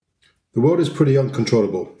The world is pretty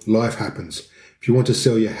uncontrollable. Life happens. If you want to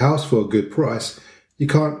sell your house for a good price, you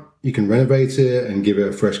can't. You can renovate it and give it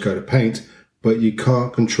a fresh coat of paint, but you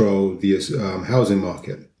can't control the housing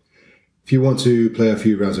market. If you want to play a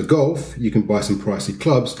few rounds of golf, you can buy some pricey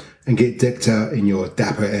clubs and get decked out in your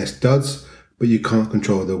dapper studs, but you can't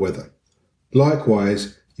control the weather.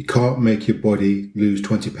 Likewise, you can't make your body lose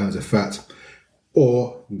 20 pounds of fat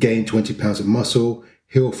or gain 20 pounds of muscle,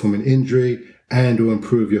 heal from an injury, and or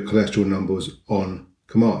improve your cholesterol numbers on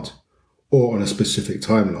command or on a specific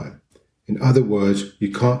timeline. In other words, you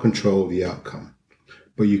can't control the outcome,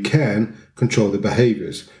 but you can control the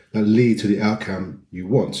behaviors that lead to the outcome you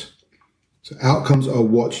want. So outcomes are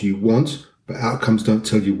what you want, but outcomes don't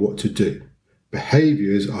tell you what to do.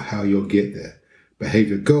 Behaviors are how you'll get there.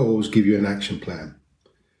 Behavior goals give you an action plan.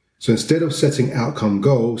 So instead of setting outcome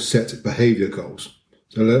goals, set behavior goals.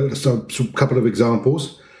 So let's have a couple of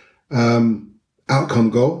examples. Outcome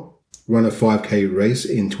goal, run a 5K race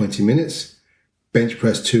in 20 minutes. Bench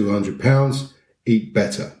press 200 pounds, eat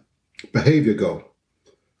better. Behavior goal,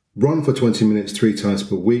 run for 20 minutes 3 times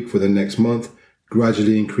per week for the next month,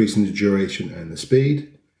 gradually increasing the duration and the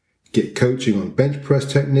speed. Get coaching on bench press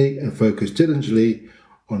technique and focus diligently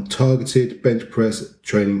on targeted bench press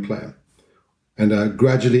training plan. And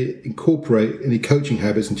gradually incorporate any coaching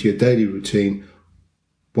habits into your daily routine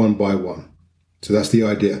one by one. So that's the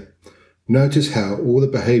idea. Notice how all the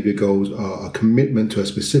behavior goals are a commitment to a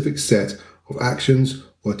specific set of actions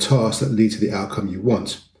or tasks that lead to the outcome you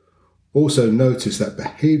want. Also notice that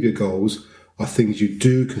behavior goals are things you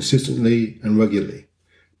do consistently and regularly.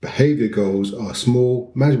 Behavior goals are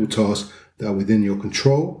small, manageable tasks that are within your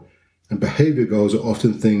control, and behavior goals are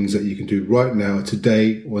often things that you can do right now,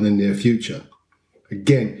 today, or in the near future.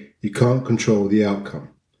 Again, you can't control the outcome,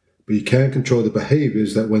 but you can control the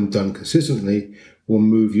behaviors that, when done consistently, will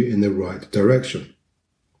move you in the right direction.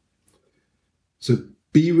 So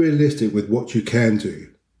be realistic with what you can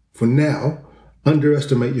do. For now,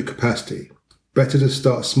 underestimate your capacity. Better to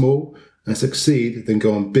start small and succeed than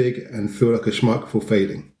go on big and feel like a schmuck for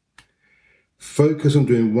failing. Focus on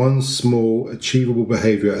doing one small, achievable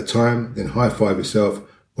behavior at a time, then high-five yourself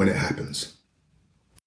when it happens.